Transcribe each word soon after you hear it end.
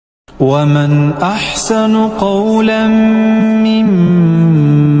ومن أحسن قولا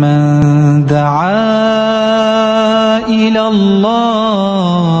ممن دعا إلى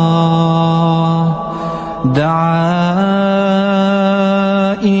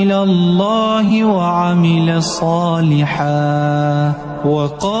الله وعمل صالحا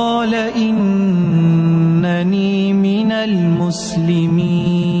وقال إنني من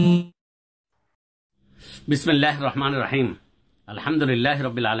المسلمين. بسم الله الرحمن الرحيم. الحمد لله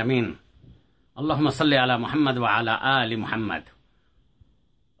رب العالمين. اللهم صل على محمد وعلى آل محمد.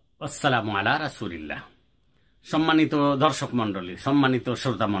 والسلام على رسول الله. সম্মানিত দর্শক মণ্ডলী, সম্মানিত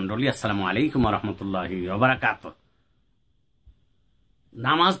শ্রোতা মণ্ডলী, আসসালামু আলাইকুম ওয়া রাহমাতুল্লাহি ওয়া বারাকাতুহু।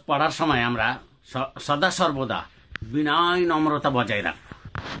 নামাজ পড়ার সময় আমরা সদা সর্বদা বিনয় নম্রতা বজায় রাখব।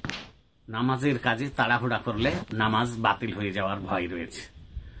 নামাজের কাজে তাড়াহুড়া করলে নামাজ বাতিল হয়ে যাওয়ার ভয় রয়েছে।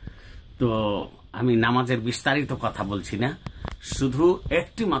 তো আমি নামাজের বিস্তারিত কথা বলছি না, শুধু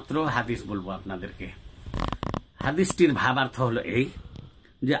একটি মাত্র হাদিস বলবো আপনাদেরকে। হাদিসটির ভাবার্থ হলো এই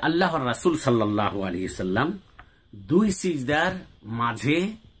যে আল্লাহর রাসূল সাল্লাল্লাহু আলাইহি সাল্লাম দুই সিজদার মাঝে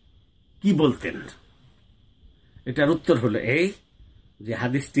কি বলতেন। এটার উত্তর হলো এই যে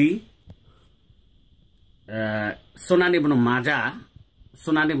হাদিসটি সুনান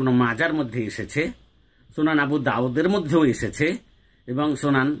ইবনে মাজার মধ্যে এসেছে, সুনান আবু দাউদের মধ্যেও এসেছে এবং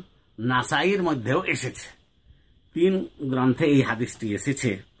সুনান নাসাইর মধ্যেও এসেছে। তিন গ্রন্থে এই হাদিসটি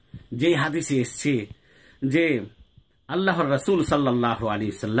এসেছে। যে হাদিসে এসেছে যে আল্লাহর রাসূল সাল্লাল্লাহু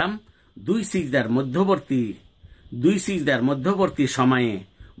আলাইহি সাল্লাম দুই সিজদার মধ্যবর্তী সময়ে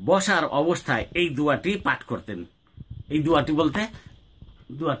বসার অবস্থায় এই দোয়াটি পাঠ করতেন। এই দোয়াটি বলতে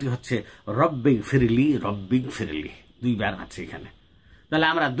দোয়াটি হচ্ছে রব্বিগ ফিরলি রব্বিগ ফিরলি, দুইবার আছে এখানে। তাহলে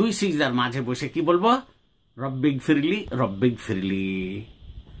আমরা দুই সিজদার মাঝে বসে কি বলবো? রব্বিগ ফিরলি রব্বিগ ফিরলি।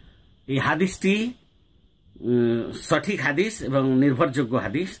 এই হাদিসটি সঠিক হাদিস এবং নির্ভরযোগ্য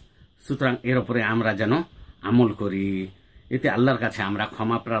হাদিস, সুতরাং এর উপরে আমরা যেন আমল করি। এতে আল্লাহর কাছে আমরা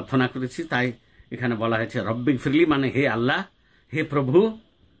ক্ষমা প্রার্থনা করেছি, তাই এখানে বলা হয়েছে রব্বিগ ফিরলি, মানে হে আল্লাহ, হে প্রভু,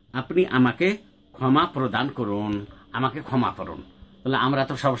 আপনি আমাকে ক্ষমা প্রদান করুন, আমাকে ক্ষমা করুন। তাহলে আমরা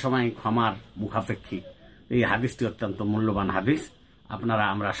তো সবসময় ক্ষমার মুখাপেক্ষী। এই হাদিসটি অত্যন্ত মূল্যবান হাদিস।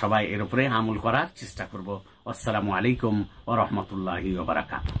 আমরা সবাই এর উপরে আমল করার চেষ্টা করব। আসসালামু আলাইকুম ওয়া রাহমাতুল্লাহি ওয়া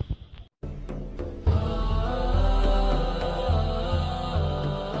বারাকাতুহু।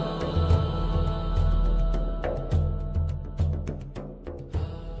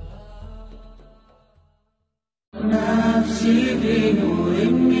 نفسي بنور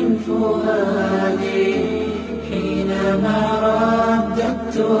من فؤادي حينما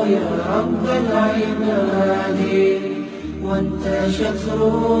رددت يا رب العباد وانتشت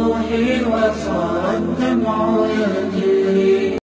روحي وصار الدمع يجري